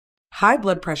High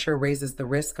blood pressure raises the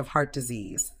risk of heart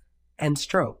disease and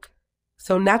stroke,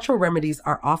 so natural remedies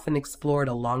are often explored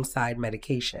alongside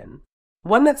medication.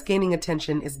 One that's gaining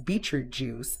attention is beetroot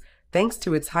juice, thanks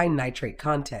to its high nitrate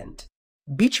content.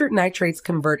 Beetroot nitrates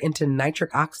convert into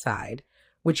nitric oxide,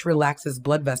 which relaxes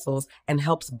blood vessels and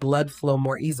helps blood flow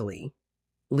more easily,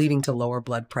 leading to lower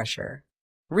blood pressure.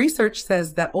 Research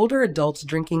says that older adults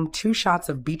drinking 2 shots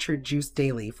of beetroot juice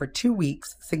daily for 2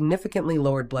 weeks significantly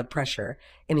lowered blood pressure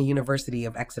in a University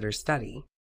of Exeter study.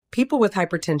 People with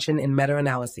hypertension in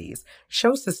meta-analyses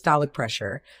show systolic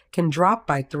pressure can drop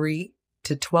by 3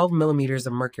 to 12 millimeters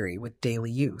of mercury with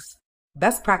daily use.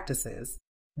 Best practices: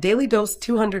 daily dose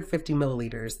 250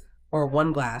 milliliters, or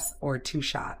 1 glass or 2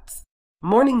 shots.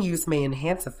 Morning use may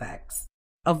enhance effects.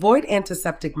 Avoid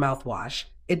antiseptic mouthwash,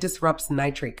 it disrupts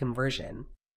nitrate conversion.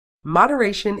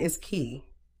 Moderation is key.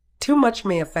 Too much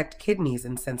may affect kidneys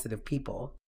in sensitive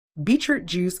people. Beetroot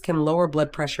juice can lower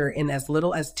blood pressure in as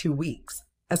little as 2 weeks,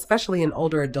 especially in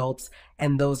older adults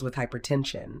and those with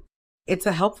hypertension. It's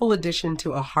a helpful addition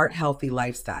to a heart-healthy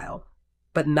lifestyle,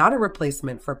 but not a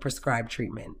replacement for prescribed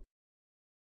treatment.